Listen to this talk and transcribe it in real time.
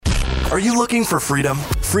Are you looking for freedom?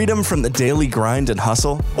 Freedom from the daily grind and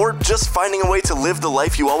hustle? Or just finding a way to live the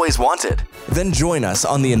life you always wanted? Then join us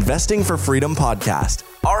on the Investing for Freedom podcast.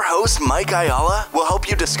 Our host, Mike Ayala, will help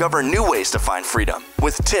you discover new ways to find freedom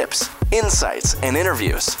with tips, insights, and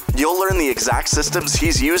interviews. You'll learn the exact systems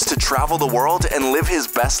he's used to travel the world and live his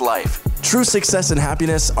best life. True success and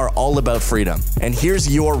happiness are all about freedom. And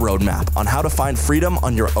here's your roadmap on how to find freedom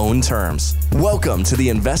on your own terms. Welcome to the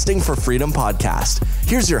Investing for Freedom podcast.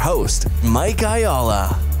 Here's your host, Mike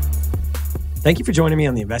Ayala. Thank you for joining me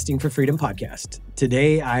on the Investing for Freedom podcast.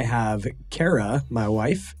 Today, I have Kara, my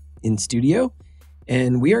wife, in studio,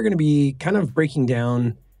 and we are going to be kind of breaking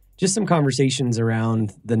down just some conversations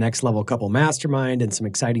around the Next Level Couple Mastermind and some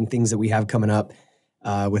exciting things that we have coming up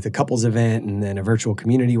with a couples event and then a virtual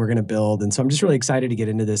community we're going to build. And so I'm just really excited to get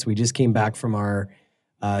into this. We just came back from our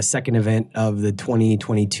second event of the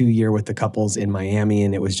 2022 year with the couples in Miami,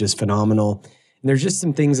 and it was just phenomenal. And there's just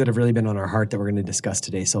some things that have really been on our heart that we're going to discuss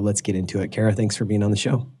today. So let's get into it. Kara, thanks for being on the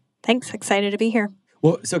show. Thanks. Excited to be here.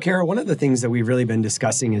 Well, so Kara, one of the things that we've really been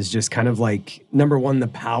discussing is just kind of like, number one, the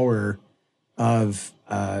power of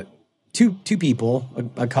two people,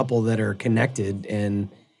 a couple that are connected,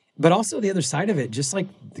 but also the other side of it, just like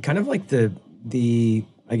the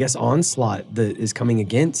I guess onslaught that is coming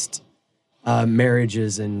against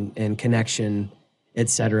marriages and connection, et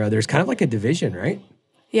cetera. There's kind of like a division, right?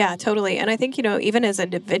 Yeah, totally. And I think, even as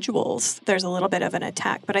individuals, there's a little bit of an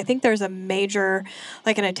attack, but I think there's a major,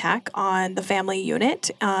 like an attack on the family unit,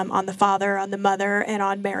 on the father, on the mother, and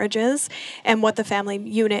on marriages, and what the family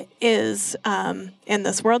unit is in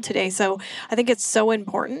this world today. So I think it's so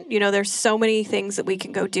important. There's so many things that we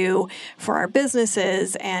can go do for our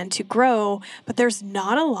businesses and to grow, but there's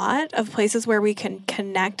not a lot of places where we can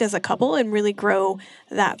connect as a couple and really grow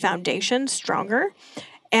that foundation stronger.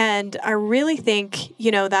 And I really think,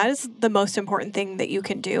 that is the most important thing that you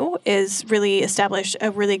can do is really establish a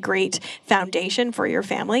really great foundation for your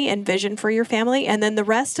family and vision for your family. And then the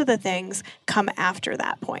rest of the things come after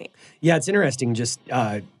that point. Yeah, it's interesting just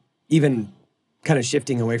even kind of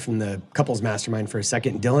shifting away from the couples mastermind for a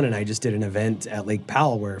second. Dylan and I just did an event at Lake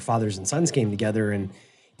Powell where fathers and sons came together. And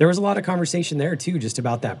there was a lot of conversation there, too, just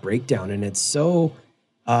about that breakdown. And it's so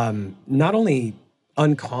not only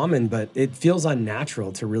uncommon, but it feels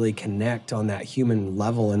unnatural to really connect on that human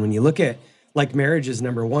level. And when you look at like marriage is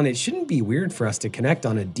number one, it shouldn't be weird for us to connect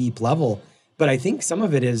on a deep level. But I think some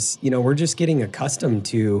of it is, we're just getting accustomed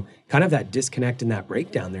to kind of that disconnect and that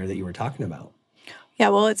breakdown there that you were talking about. Yeah,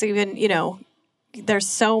 well, it's even, there's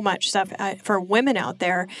so much stuff for women out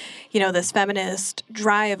there, this feminist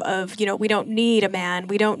drive of, we don't need a man,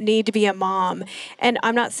 we don't need to be a mom. And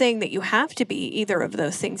I'm not saying that you have to be either of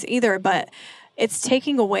those things either, but it's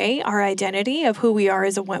taking away our identity of who we are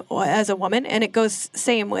as a woman. And it goes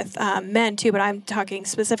same with men too, but I'm talking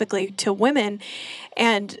specifically to women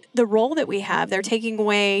and the role that we have. They're taking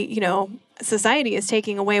away, society is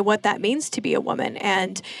taking away what that means to be a woman.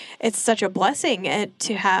 And it's such a blessing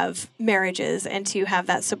to have marriages and to have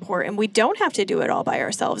that support. And we don't have to do it all by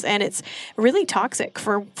ourselves. And it's really toxic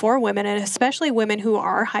for women, and especially women who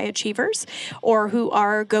are high achievers or who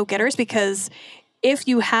are go-getters, because if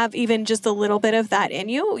you have even just a little bit of that in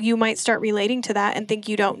you, you might start relating to that and think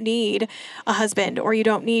you don't need a husband or you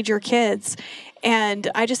don't need your kids. And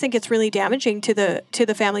I just think it's really damaging to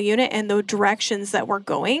the family unit and the directions that we're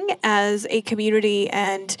going as a community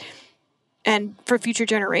and for future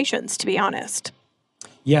generations, to be honest.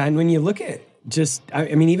 Yeah, and when you look at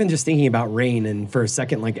even just thinking about RAIN, and for a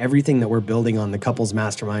second, like everything that we're building on the couples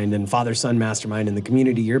mastermind and father-son mastermind and the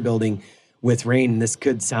community you're building with RAIN, this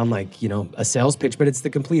could sound like, a sales pitch, but it's the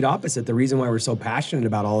complete opposite. The reason why we're so passionate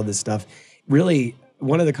about all of this stuff, really,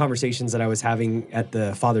 one of the conversations that I was having at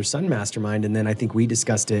the father-son mastermind, and then I think we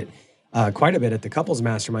discussed it quite a bit at the couples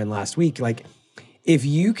mastermind last week, like if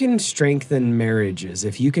you can strengthen marriages,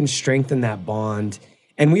 if you can strengthen that bond,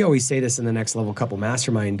 and we always say this in the Next Level Couple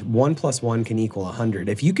Mastermind, 1 + 1 can equal 100.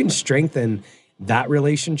 If you can strengthen that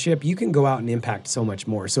relationship, you can go out and impact so much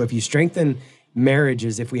more. So if you strengthen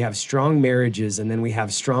marriages, if we have strong marriages and then we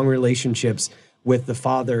have strong relationships with the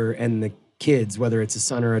father and the kids, whether it's a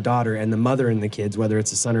son or a daughter, and the mother and the kids, whether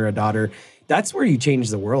it's a son or a daughter, that's where you change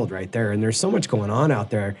the world right there. And there's so much going on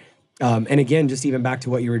out there. And again, just even back to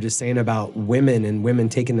what you were just saying about women and women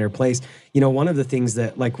taking their place, one of the things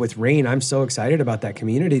that like with RAIN, I'm so excited about that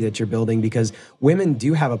community that you're building, because women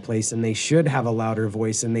do have a place and they should have a louder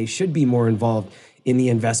voice and they should be more involved in the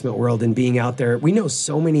investment world and being out there. We know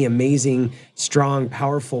so many amazing, strong,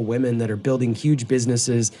 powerful women that are building huge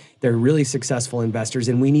businesses. They're really successful investors,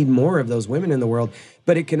 and we need more of those women in the world.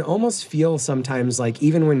 But it can almost feel sometimes like,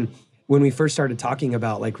 even when we first started talking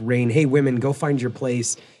about like RAIN, hey, women, go find your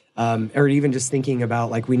place. or even just thinking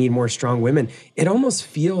about like we need more strong women, it almost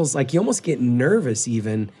feels like you almost get nervous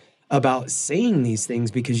even about saying these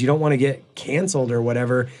things because you don't want to get canceled or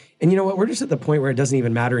whatever. And you know what? We're just at the point where it doesn't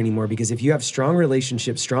even matter anymore, because if you have strong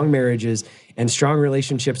relationships, strong marriages, and strong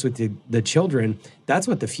relationships with the children, that's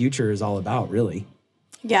what the future is all about, really.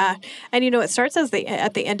 Yeah. And, it starts at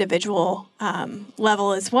the individual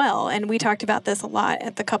level as well. And we talked about this a lot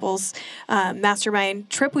at the couples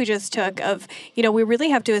mastermind trip we just took of, we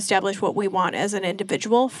really have to establish what we want as an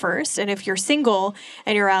individual first. And if you're single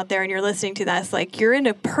and you're out there and you're listening to this, like you're in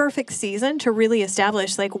a perfect season to really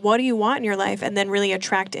establish like, what do you want in your life? And then really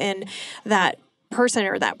attract in that person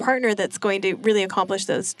or that partner that's going to really accomplish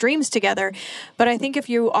those dreams together. But I think if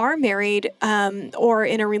you are married or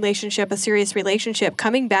in a relationship, a serious relationship,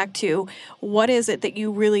 coming back to what is it that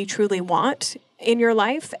you really truly want in your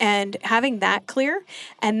life and having that clear,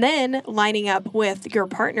 and then lining up with your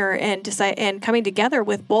partner and decide and coming together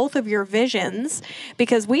with both of your visions,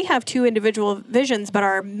 because we have two individual visions, but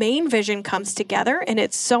our main vision comes together, and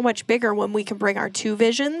it's so much bigger when we can bring our two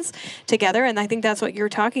visions together. And I think that's what you're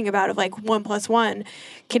talking about of like 1 + 1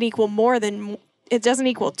 can equal more than. It doesn't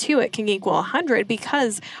equal 2, it can equal 100,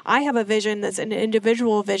 because I have a vision that's an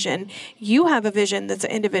individual vision. You have a vision that's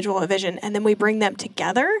an individual vision, and then we bring them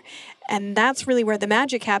together. And that's really where the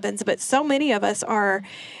magic happens. But so many of us are,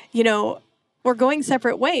 we're going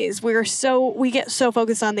separate ways. We get so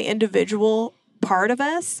focused on the individual part of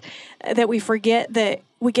us that we forget that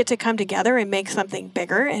we get to come together and make something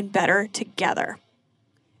bigger and better together.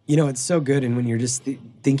 It's so good. And when you're just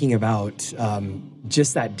thinking about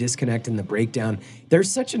just that disconnect and the breakdown,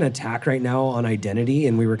 there's such an attack right now on identity.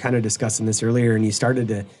 And we were kind of discussing this earlier, and you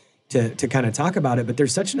started to kind of talk about it, but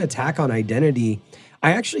there's such an attack on identity.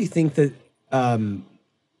 I actually think that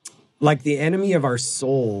like the enemy of our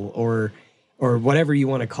soul or whatever you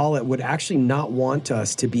want to call it would actually not want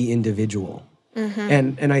us to be individual.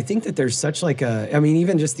 Mm-hmm. And I think that there's such like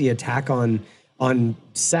even just the attack on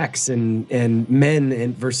sex and men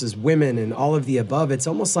and versus women and all of the above. It's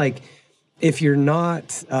almost like if you're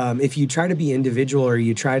not, if you try to be individual or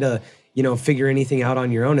you try to, figure anything out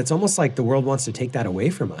on your own, it's almost like the world wants to take that away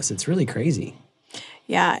from us. It's really crazy.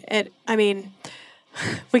 Yeah.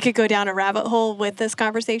 We could go down a rabbit hole with this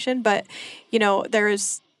conversation, but,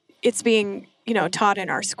 it's being, taught in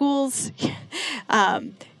our schools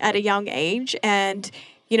at a young age. And,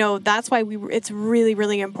 that's why it's really,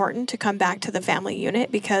 really important to come back to the family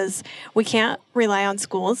unit, because we can't rely on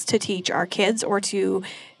schools to teach our kids or to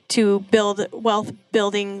build wealth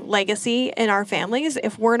building legacy in our families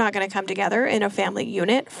if we're not going to come together in a family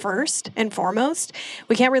unit first and foremost.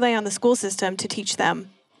 We can't rely on the school system to teach them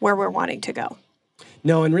where we're wanting to go.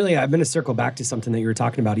 No, and really, I'm going to circle back to something that you were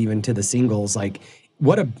talking about, even to the singles. Like,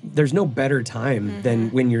 there's no better time than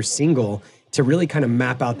when you're single to really kind of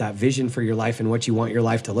map out that vision for your life and what you want your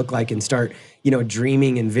life to look like, and start,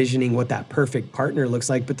 dreaming and visioning what that perfect partner looks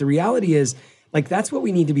like. But the reality is, like, that's what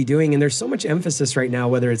we need to be doing. And there's so much emphasis right now,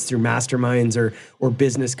 whether it's through masterminds or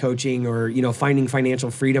business coaching or, finding financial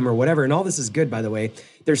freedom or whatever. And all this is good, by the way.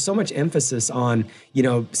 There's so much emphasis on,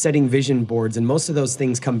 setting vision boards. And most of those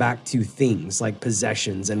things come back to things like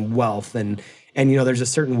possessions and wealth and there's a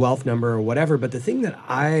certain wealth number or whatever. But the thing that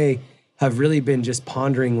I have really been just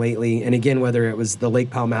pondering lately, and again, whether it was the Lake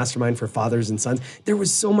Powell Mastermind for fathers and sons, there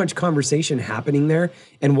was so much conversation happening there,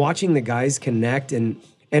 and watching the guys connect and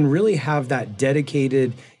really have that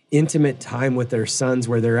dedicated, intimate time with their sons,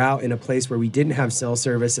 where they're out in a place where we didn't have cell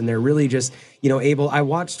service, and they're really just, able. I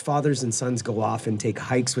watched fathers and sons go off and take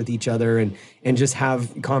hikes with each other and just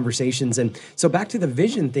have conversations. And so back to the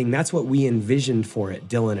vision thing, that's what we envisioned for it,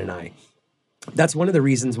 Dylan and I. That's one of the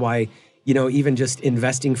reasons why, even just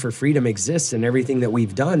investing for freedom exists, and everything that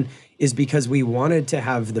we've done is because we wanted to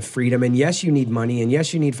have the freedom. And yes, you need money, and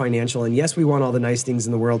yes, you need financial, and yes, we want all the nice things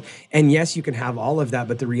in the world. And yes, you can have all of that.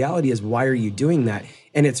 But the reality is, why are you doing that?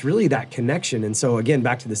 And it's really that connection. And so again,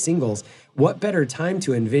 back to the singles, what better time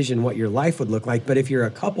to envision what your life would look like? But if you're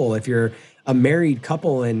a couple, if you're a married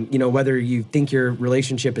couple, and whether you think your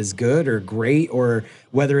relationship is good or great, or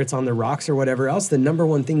whether it's on the rocks or whatever else, the number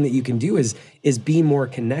one thing that you can do is be more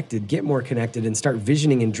connected, get more connected, and start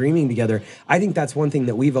visioning and dreaming together. I think that's one thing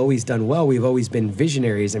that we've always done well. We've always been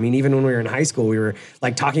visionaries. I mean, even when we were in high school, we were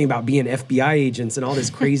like talking about being FBI agents and all this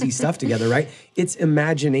crazy stuff together, right? It's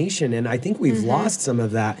imagination. And I think we've lost some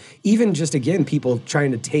of that. Even just, again, people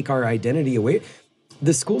trying to take our identity away.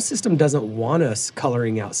 The school system doesn't want us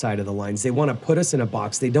coloring outside of the lines. They want to put us in a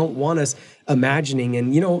box. They don't want us imagining.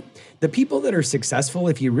 And, the people that are successful,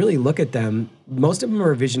 if you really look at them, most of them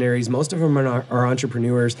are visionaries. Most of them are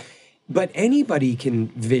entrepreneurs. But anybody can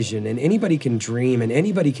vision and anybody can dream and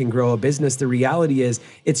anybody can grow a business. The reality is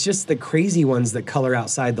it's just the crazy ones that color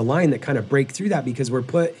outside the line that kind of break through that because we're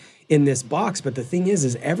put in this box. But the thing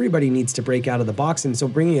is everybody needs to break out of the box. And so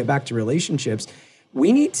bringing it back to relationships,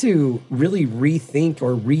 we need to really rethink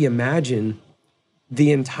or reimagine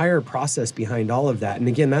the entire process behind all of that. And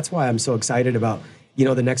again, that's why I'm so excited about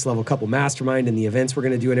the Next Level Couple Mastermind and the events we're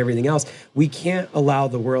going to do and everything else. We can't allow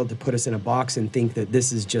the world to put us in a box and think that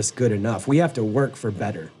this is just good enough. We have to work for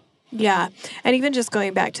better. Yeah. And even just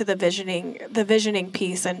going back to the visioning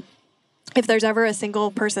piece, and if there's ever a single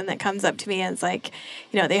person that comes up to me and it's like,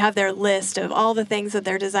 they have their list of all the things that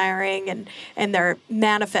they're desiring and they're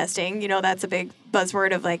manifesting, that's a big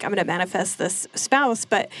buzzword of like, I'm going to manifest this spouse,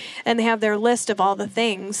 and they have their list of all the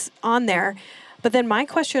things on there. But then my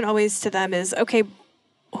question always to them is, okay,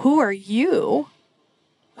 who are you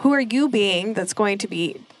being that's going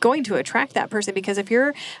to attract that person? Because if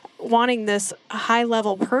you're wanting this high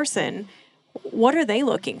level person, what are they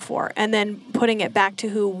looking for? And then putting it back to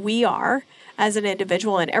who we are as an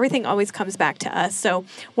individual, and everything always comes back to us. So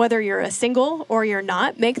whether you're a single or you're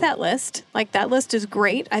not, make that list. Like, that list is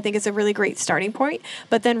great. I think it's a really great starting point,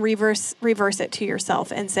 but then reverse it to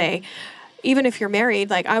yourself and say, even if you're married,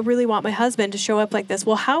 like, I really want my husband to show up like this.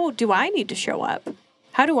 Well, how do I need to show up?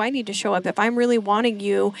 How do I need to show up? If I'm really wanting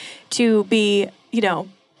you to be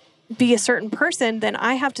a certain person, then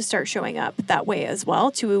I have to start showing up that way as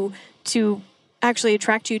well to actually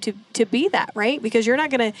attract you to be that, right? Because you're not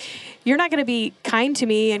gonna be kind to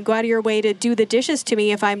me and go out of your way to do the dishes to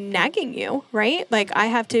me if I'm nagging you, right? Like, I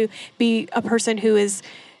have to be a person who is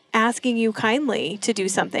asking you kindly to do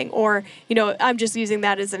something. Or, I'm just using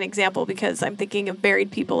that as an example because I'm thinking of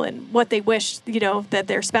married people and what they wish, that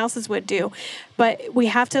their spouses would do. But we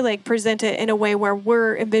have to present it in a way where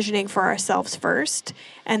we're envisioning for ourselves first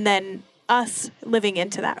and then us living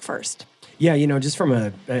into that first. Yeah, just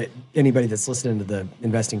from anybody that's listening to the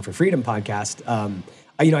Investing for Freedom podcast,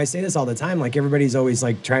 I say this all the time, like, everybody's always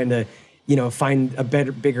trying to find a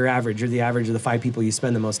bigger average or the average of the 5 people you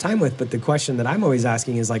spend the most time with. But the question that I'm always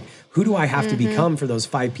asking is who do I have to become for those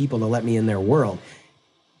 5 people to let me in their world?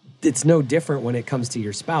 It's no different when it comes to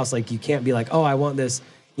your spouse. You can't be oh, I want this,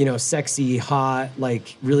 sexy, hot,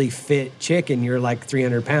 really fit chick, and you're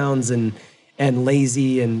 300 pounds and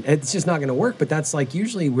lazy, and it's just not going to work. But that's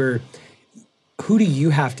usually who do you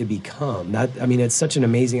have to become? It's such an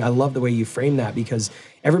amazing, I love the way you frame that, because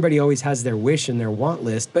everybody always has their wish and their want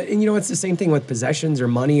list. But, it's the same thing with possessions or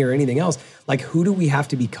money or anything else. Who do we have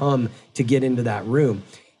to become to get into that room?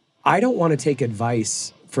 I don't want to take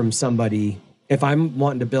advice from somebody. If I'm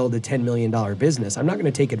wanting to build a $10 million business, I'm not going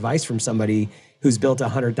to take advice from somebody who's built a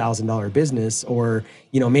 $100,000 business or,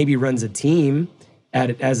 maybe runs a team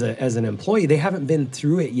as an employee. They haven't been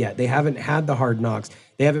through it yet. They haven't had the hard knocks.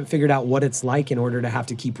 They haven't figured out what it's like in order to have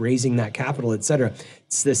to keep raising that capital, et cetera.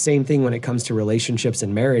 It's the same thing when it comes to relationships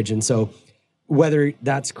and marriage. And so whether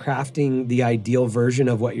that's crafting the ideal version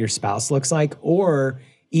of what your spouse looks like, or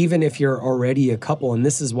even if you're already a couple, and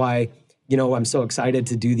this is why, I'm so excited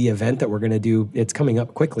to do the event that we're going to do. It's coming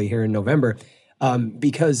up quickly here in November.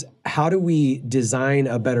 Because how do we design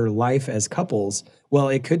a better life as couples? Well,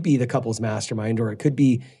 it could be the couples mastermind, or it could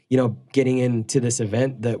be, getting into this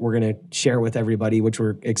event that we're going to share with everybody, which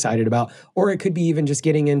we're excited about. Or it could be even just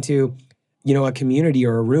getting into, a community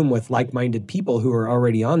or a room with like-minded people who are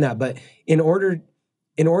already on that. But in order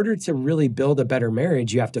to really build a better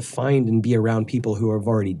marriage, you have to find and be around people who have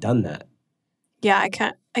already done that. Yeah, I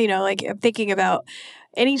can't, I'm thinking about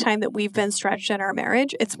anytime that we've been stretched in our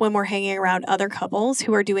marriage, it's when we're hanging around other couples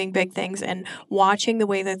who are doing big things and watching the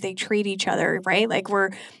way that they treat each other, right?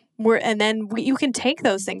 You can take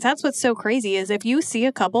those things. That's what's so crazy is if you see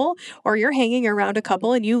a couple or you're hanging around a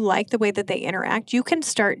couple and you like the way that they interact, you can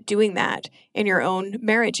start doing that in your own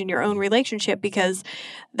marriage, in your own relationship, because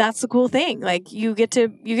that's the cool thing. You get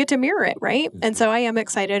to mirror it, right? And so I am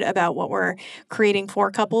excited about what we're creating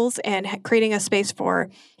for couples and creating a space for,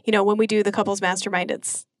 when we do the couples mastermind,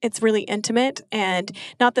 it's really intimate, and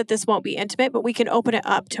not that this won't be intimate, but we can open it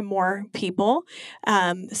up to more people.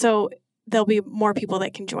 So there'll be more people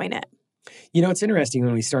that can join it. It's interesting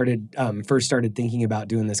when we first started thinking about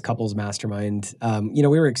doing this couples mastermind, we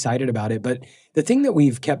were excited about it, but the thing that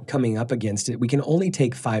we've kept coming up against it, we can only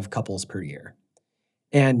take 5 couples per year.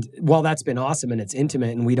 And while that's been awesome and it's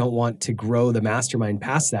intimate, and we don't want to grow the mastermind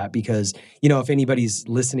past that, because, if anybody's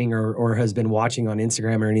listening or has been watching on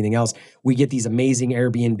Instagram or anything else, we get these amazing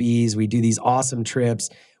Airbnbs, we do these awesome trips.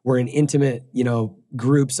 We're in intimate,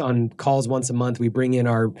 groups on calls once a month. We bring in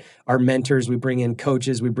our mentors, we bring in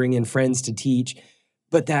coaches, we bring in friends to teach.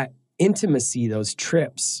 But that intimacy, those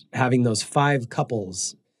trips, having those 5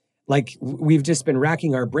 couples, like we've just been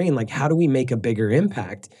racking our brain, like, how do we make a bigger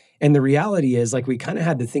impact? And the reality is, like, we kind of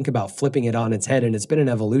had to think about flipping it on its head, and it's been an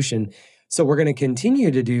evolution. So we're going to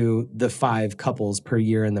continue to do the 5 couples per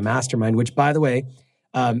year in the mastermind, which, by the way,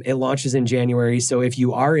 it launches in January. So if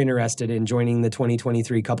you are interested in joining the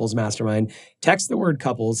 2023 Couples Mastermind, text the word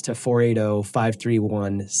couples to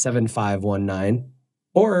 480-531-7519.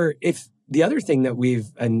 Or if the other thing that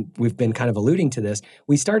we've been kind of alluding to this,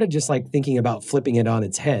 we started just like thinking about flipping it on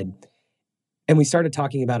its head. And we started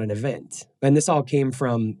talking about an event. And this all came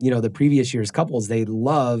from, the previous year's couples. They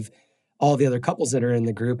love all the other couples that are in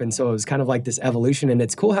the group. And so it was kind of like this evolution. And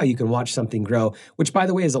it's cool how you can watch something grow, which, by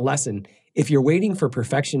the way, is a lesson. If you're waiting for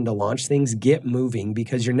perfection to launch things, get moving,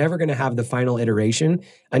 because you're never going to have the final iteration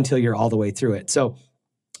until you're all the way through it. So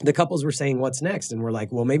the couples were saying, what's next? And we're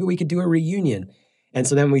like, well, maybe we could do a reunion. And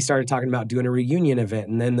so then we started talking about doing a reunion event.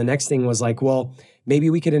 And then the next thing was like, well,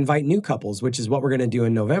 maybe we could invite new couples, which is what we're going to do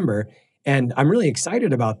in November. And I'm really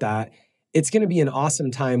excited about that. It's going to be an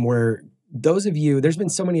awesome time where those of you, there's been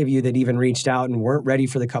so many of you that even reached out and weren't ready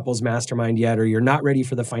for the couples mastermind yet, or you're not ready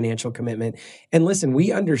for the financial commitment. And listen,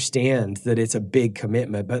 we understand that it's a big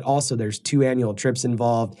commitment, but also there's 2 annual trips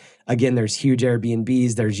involved. Again, there's huge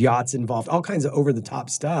Airbnbs, there's yachts involved, all kinds of over the top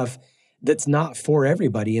stuff that's not for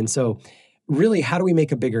everybody. And so really, how do we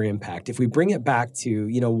make a bigger impact? If we bring it back to,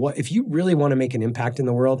 what, if you really want to make an impact in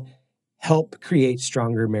the world, help create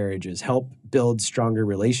stronger marriages, help build stronger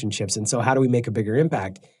relationships. And so how do we make a bigger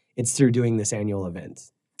impact? It's through doing this annual event.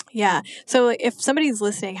 Yeah. So if somebody's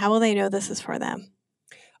listening, how will they know this is for them?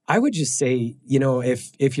 I would just say,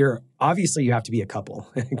 if you're, obviously you have to be a couple,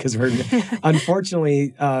 because we're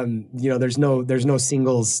unfortunately, there's no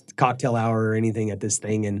singles cocktail hour or anything at this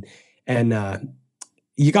thing. And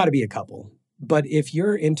you got to be a couple. But if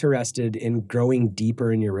you're interested in growing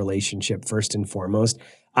deeper in your relationship, first and foremost,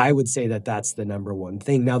 I would say that that's the number one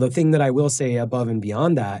thing. Now, the thing that I will say above and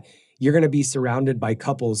beyond that, you're going to be surrounded by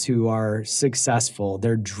couples who are successful,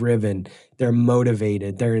 they're driven, they're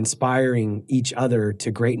motivated, they're inspiring each other to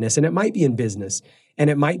greatness. And it might be in business, and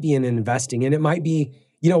it might be in investing, and it might be,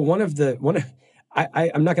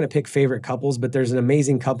 I'm not going to pick favorite couples, but there's an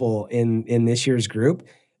amazing couple in this year's group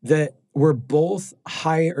that were both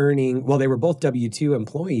high earning. Well, they were both W-2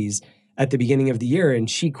 employees at the beginning of the year, and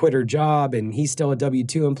she quit her job and he's still a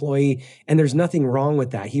W-2 employee. And there's nothing wrong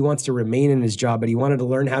with that. He wants to remain in his job, but he wanted to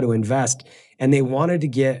learn how to invest. And they wanted to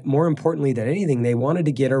get, more importantly than anything, they wanted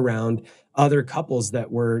to get around other couples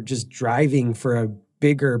that were just driving for a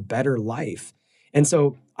bigger, better life. And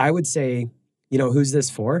so I would say, who's this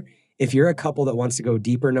for? If you're a couple that wants to go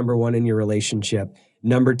deeper, number one, in your relationship,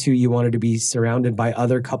 number two, you wanted to be surrounded by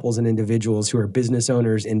other couples and individuals who are business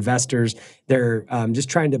owners, investors. They're just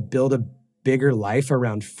trying to build a bigger life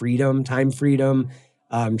around freedom, time freedom,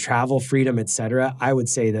 travel freedom, etc. I would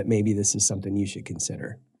say that maybe this is something you should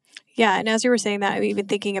consider. Yeah. And as you were saying that, I'm even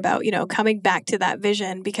thinking about, coming back to that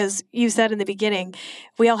vision, because you said in the beginning,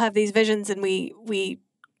 we all have these visions and we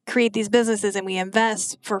create these businesses and we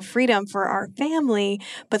invest for freedom for our family.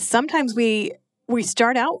 But sometimes we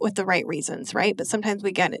start out with the right reasons, right? But sometimes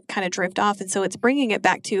we get kind of drift off. And so it's bringing it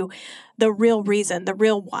back to the real reason, the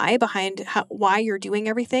real why behind why you're doing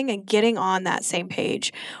everything, and getting on that same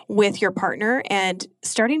page with your partner and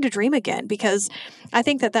starting to dream again. Because I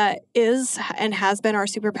think that is and has been our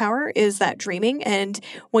superpower, is that dreaming. And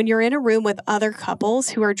when you're in a room with other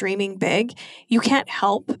couples who are dreaming big, you can't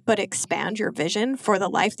help but expand your vision for the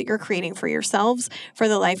life that you're creating for yourselves, for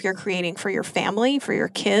the life you're creating for your family, for your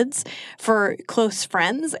kids, for close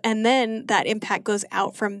friends. And then that impact goes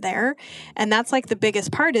out from there. And that's like the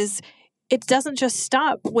biggest part, is it doesn't just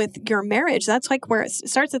stop with your marriage. That's like where it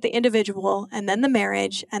starts at the individual, and then the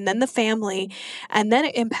marriage, and then the family, and then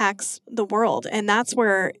it impacts the world. And that's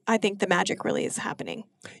where I think the magic really is happening.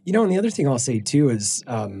 And the other thing I'll say too is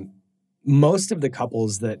most of the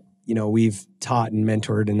couples that, we've taught and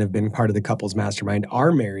mentored and have been part of the couples mastermind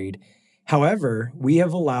are married. However, we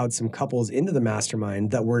have allowed some couples into the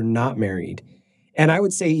mastermind that were not married. And I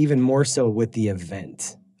would say even more so with the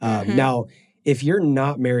event. Now, if you're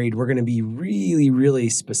not married, we're going to be really, really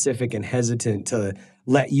specific and hesitant to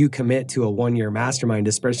let you commit to a 1-year mastermind,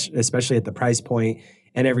 especially at the price point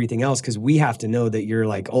and everything else, because we have to know that you're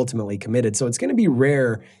like ultimately committed. So it's going to be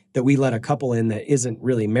rare that we let a couple in that isn't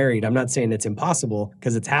really married. I'm not saying it's impossible,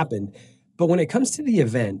 because it's happened. But when it comes to the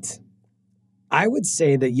event, I would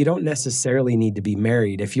say that you don't necessarily need to be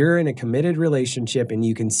married. If you're in a committed relationship and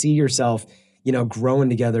you can see yourself growing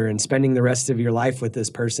together and spending the rest of your life with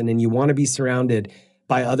this person, and you want to be surrounded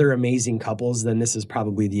by other amazing couples, then this is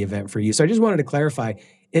probably the event for you. So I just wanted to clarify,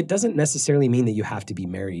 it doesn't necessarily mean that you have to be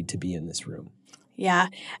married to be in this room. Yeah.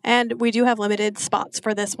 And we do have limited spots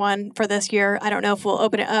for this one for this year. I don't know if we'll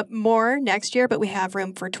open it up more next year, but we have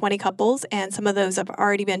room for 20 couples, and some of those have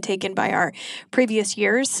already been taken by our previous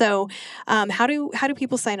years. So how do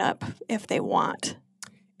people sign up if they want?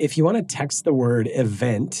 If you want to text the word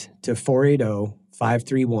event to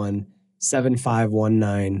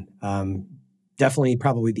 480-531-7519, definitely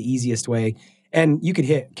probably the easiest way. And you could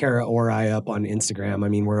hit Kara or I up on Instagram. I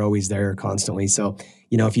mean, we're always there constantly. So,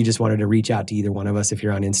 if you just wanted to reach out to either one of us, if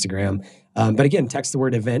you're on Instagram. But again, text the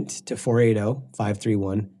word event to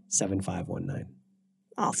 480-531-7519.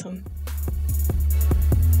 Awesome.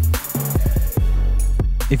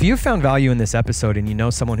 If you've found value in this episode and you know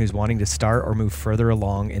someone who's wanting to start or move further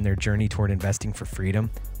along in their journey toward investing for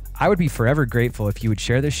freedom, I would be forever grateful if you would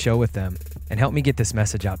share this show with them and help me get this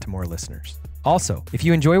message out to more listeners. Also, if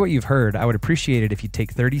you enjoy what you've heard, I would appreciate it if you'd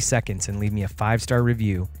take 30 seconds and leave me a 5-star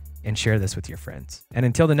review and share this with your friends. And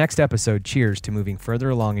until the next episode, cheers to moving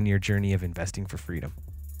further along in your journey of investing for freedom.